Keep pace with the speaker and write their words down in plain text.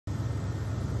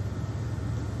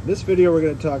In this video we're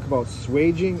going to talk about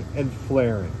swaging and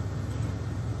flaring.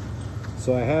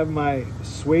 So I have my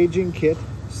swaging kit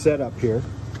set up here.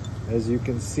 As you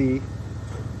can see,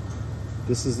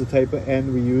 this is the type of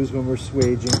end we use when we're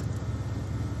swaging.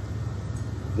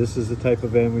 This is the type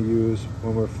of end we use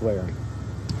when we're flaring.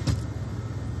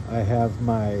 I have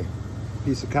my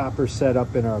piece of copper set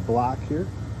up in our block here.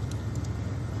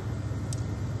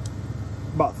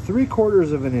 About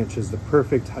 3/4 of an inch is the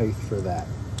perfect height for that.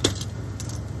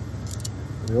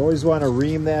 We always want to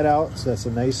ream that out so that's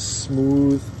a nice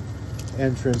smooth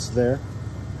entrance there.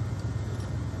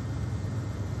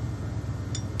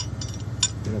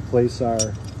 We're going to place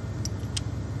our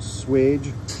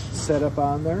swage setup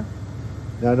on there.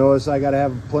 Now notice I got to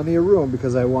have plenty of room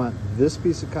because I want this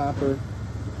piece of copper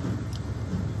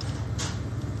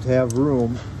to have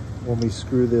room when we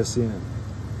screw this in.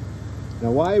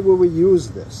 Now why would we use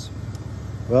this?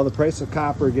 Well, the price of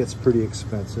copper gets pretty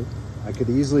expensive. I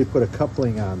could easily put a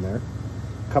coupling on there.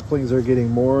 Couplings are getting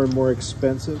more and more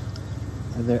expensive,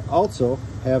 and they also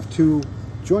have 2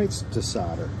 joints to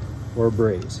solder or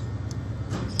braze.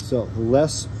 So the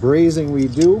less brazing we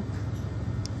do,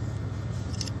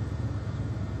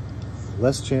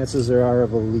 less chances there are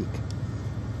of a leak.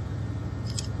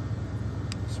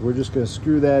 So we're just going to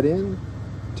screw that in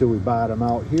until we bottom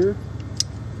out here.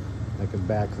 I can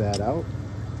back that out.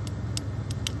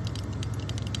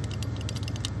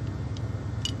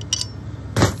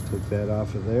 Take that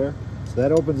off of there. So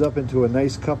that opens up into a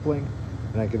nice coupling,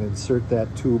 and I can insert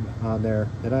that tube on there,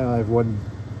 and I have 1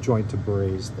 joint to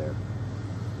braze there.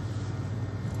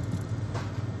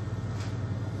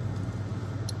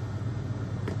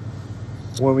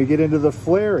 When we get into the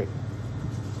flaring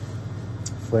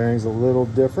is a little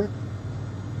different.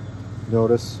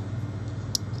 Notice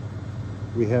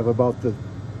we have about the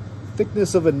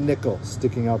thickness of a nickel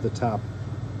sticking out the top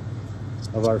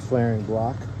of our flaring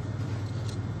block.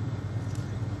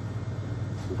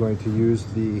 We're going to use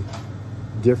the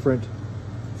different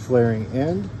flaring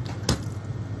end.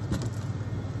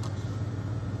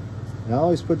 And I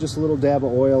always put just a little dab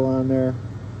of oil on there.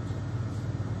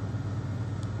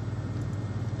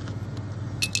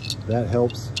 That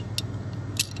helps.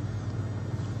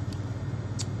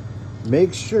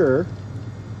 Make sure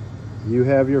you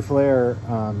have your flare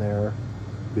on there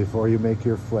before you make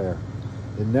your flare.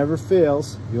 It never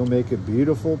fails. You'll make a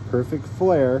beautiful, perfect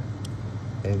flare,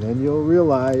 and then you'll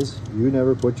realize you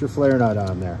never put your flare nut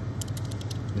on there.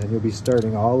 And then you'll be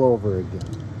starting all over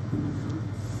again.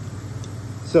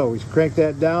 So we crank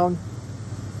that down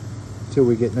until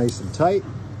we get nice and tight.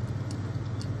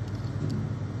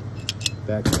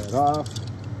 Back that off.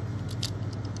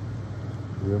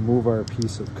 Remove our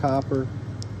piece of copper.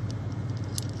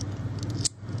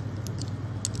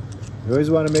 You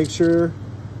always want to make sure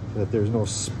that there's no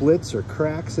splits or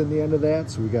cracks in the end of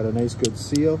that, so we got a nice good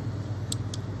seal.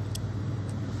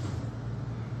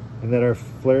 And that our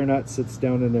flare nut sits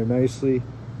down in there nicely,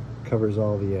 covers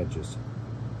all the edges.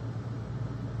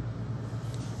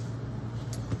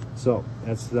 So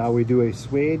that's how we do a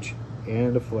swage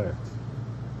and a flare.